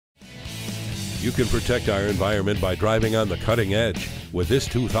You can protect our environment by driving on the cutting edge with this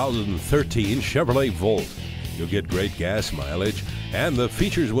 2013 Chevrolet Volt. You'll get great gas mileage, and the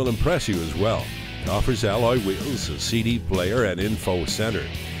features will impress you as well. It offers alloy wheels, a CD player, and info center.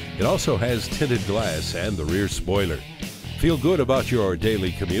 It also has tinted glass and the rear spoiler. Feel good about your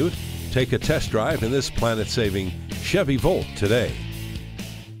daily commute? Take a test drive in this planet-saving Chevy Volt today.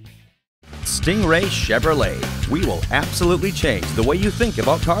 Stingray Chevrolet. We will absolutely change the way you think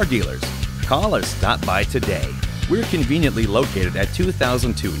about car dealers. Call or stop by today. We're conveniently located at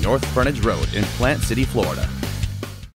 2002 North Frontage Road in Plant City, Florida.